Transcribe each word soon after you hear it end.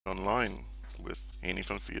Online with Henny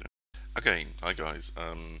van Vieren. Okay, hi guys.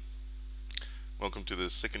 Welcome to the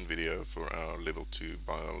second video for our level 2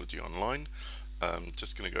 biology online.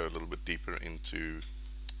 Just going to go a little bit deeper into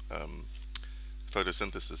um,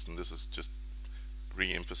 photosynthesis, and this is just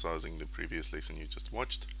re-emphasizing the previous lesson you just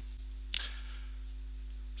watched.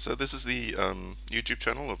 So this is the YouTube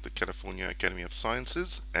channel of the California Academy of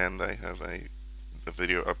Sciences, and they have a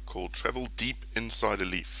video up called Travel Deep Inside a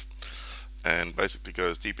Leaf, and basically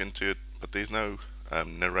goes deep into it, but there's no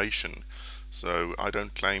narration, so I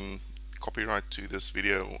don't claim copyright to this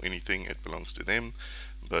video or anything. It belongs to them,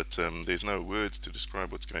 but there's no words to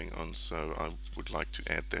describe what's going on, so I would like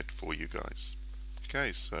to add that for you guys.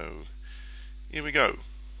 Okay, so here we go.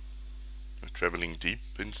 We're traveling deep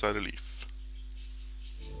inside a leaf.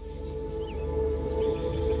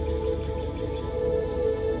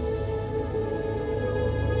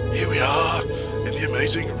 Here we are in the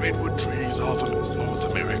amazing redwood trees of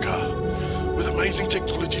North America, with amazing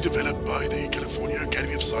technology developed by the California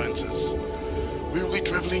Academy of Sciences. We will be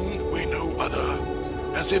traveling where no other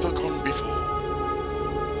has ever gone before.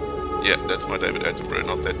 Yeah, that's my David Attenborough,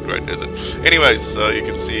 not that great, is it? Anyways, so you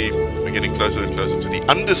can see we're getting closer and closer to the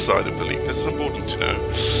underside of the leaf. This is important to know,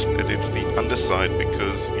 that it's the underside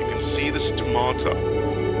because you can see the stomata,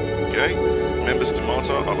 okay? Remember,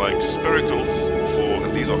 stomata are like spiracles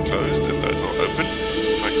and these are closed and those are open,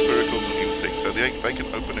 like spiracles of insects, so they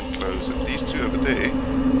can open and close, and these two over there,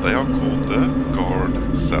 they are called the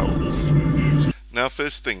guard cells. Now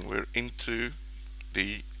first thing, we're into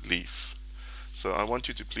the leaf. So I want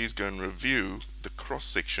you to please go and review the cross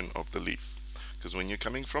section of the leaf, because when you're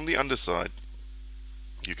coming from the underside,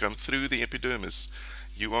 you come through the epidermis,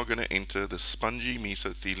 you are going to enter the spongy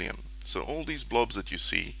mesothelium. So all these blobs that you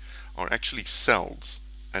see are actually cells,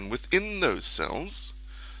 and within those cells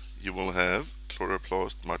you will have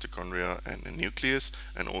chloroplast, mitochondria, and a nucleus,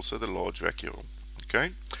 and also the large vacuole.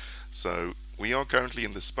 Okay, so we are currently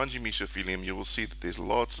in the spongy mesothelium. You will see that there's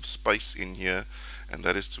lots of space in here, and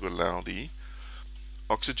that is to allow the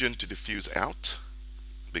oxygen to diffuse out,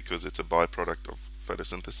 because it's a byproduct of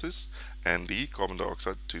photosynthesis, and the carbon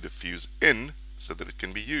dioxide to diffuse in so that it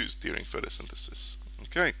can be used during photosynthesis.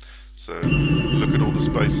 Okay, so look at all the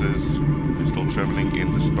spaces. We're still traveling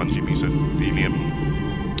in the spongy mesothelium.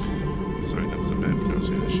 Sorry, that was a bad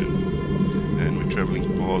pronunciation. And we're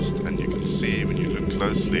traveling past, and you can see when you look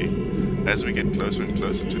closely, as we get closer and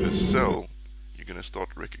closer to the cell, you're going to start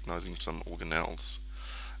recognizing some organelles.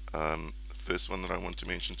 First one that I want to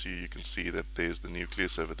mention to you, you can see that there's the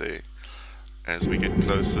nucleus over there. As we get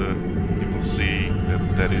closer, you will see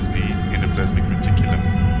that that is the endoplasmic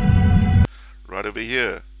reticulum. Right over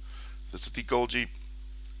here, this is the Golgi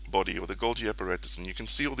body, or the Golgi apparatus, and you can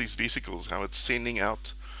see all these vesicles, how it's sending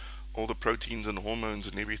out all the proteins and hormones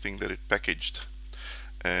and everything that it packaged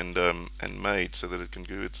and made so that it can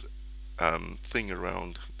do its thing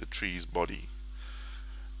around the tree's body.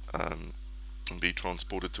 And be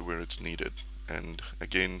transported to where it's needed. And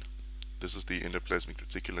again, this is the endoplasmic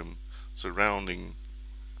reticulum surrounding,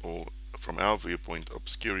 or from our viewpoint,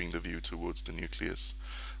 obscuring the view towards the nucleus.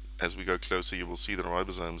 As we go closer, you will see the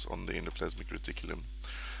ribosomes on the endoplasmic reticulum.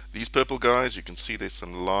 These purple guys, you can see there's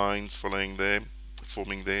some lines forming there.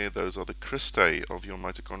 Those are the cristae of your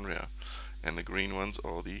mitochondria, and the green ones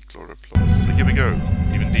are the chloroplasts. So here we go,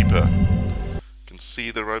 even deeper. You can see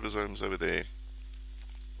the ribosomes over there.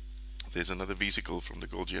 There's another vesicle from the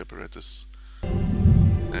Golgi apparatus,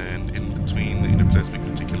 and in between the endoplasmic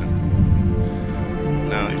reticulum.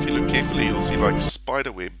 Now if you look carefully, you'll see like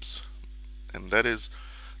spider webs, and that is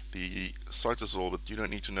the cytosol, but you don't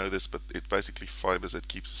need to know this, but it's basically fibers that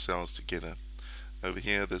keeps the cells together. Over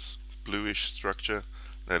here, this bluish structure,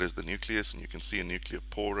 that is the nucleus, and you can see a nuclear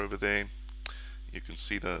pore over there. You can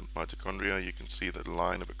see the mitochondria, you can see the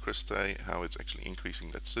line of a cristae, how it's actually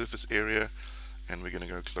increasing that surface area. And we're going to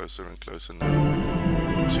go closer and closer now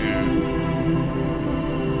to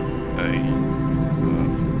a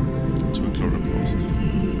chloroplast.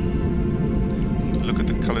 Look at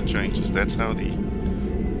the color changes. That's how the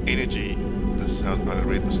energy, this is how I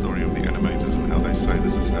read the story of the animators and how they say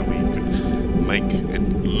this is how we could make it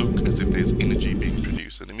look as if there's energy being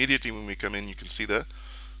produced. And immediately when we come in, you can see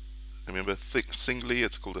remember singly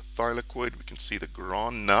it's called a thylakoid. We can see the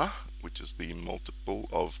grana, which is the multiple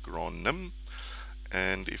of granum.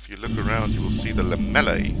 And if you look around, you will see the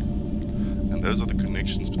lamellae, and those are the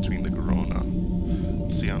connections between the grana.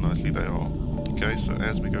 See how nicely they are. Okay, so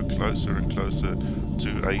as we go closer and closer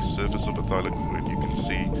to a surface of a thylakoid, you can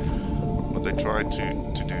see what they tried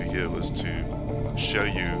to do here was to show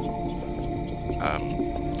you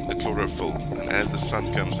the chlorophyll. And as the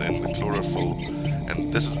sun comes in, the chlorophyll,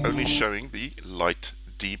 and this is only showing the light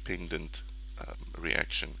dependent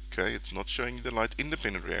reaction. Okay, it's not showing you the light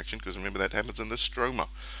independent reaction, because remember that happens in the stroma,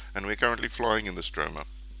 and we're currently flying in the stroma.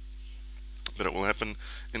 But it will happen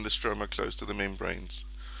in the stroma close to the membranes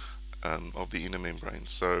of the inner membrane.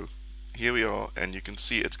 So here we are, and you can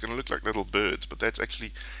see it's going to look like little birds, but that's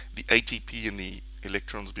actually the ATP and the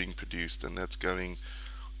electrons being produced, and that's going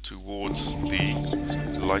towards the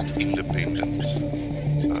light independent.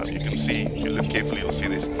 You can see, if you look carefully, you'll see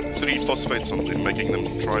there's 3 phosphates on them, making them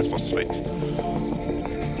triphosphate.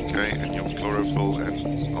 Okay, and your chlorophyll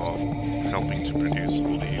and are helping to produce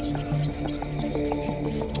all these,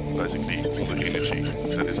 basically all the energy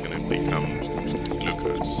that is going to become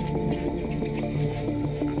glucose.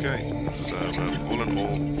 Okay, so all in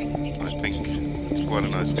all, I think it's quite a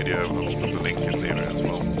nice video. I'll put the link in there as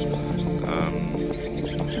well.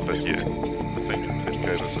 But yeah, I think it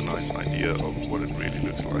gave us a nice idea of what it really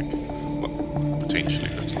looks like, well, potentially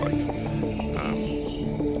looks like,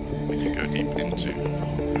 when you go deep into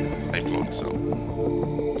a plant cell.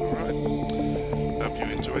 Alright, hope you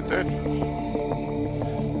enjoyed that,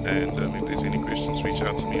 and if there's any questions, reach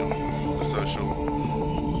out to me on the social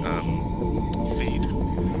feed,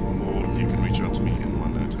 or you can reach out to me in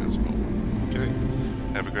OneNote as well. Okay,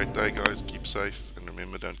 have a great day guys, keep safe, and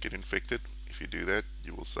remember, don't get infected. If you do that,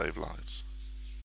 you will save lives.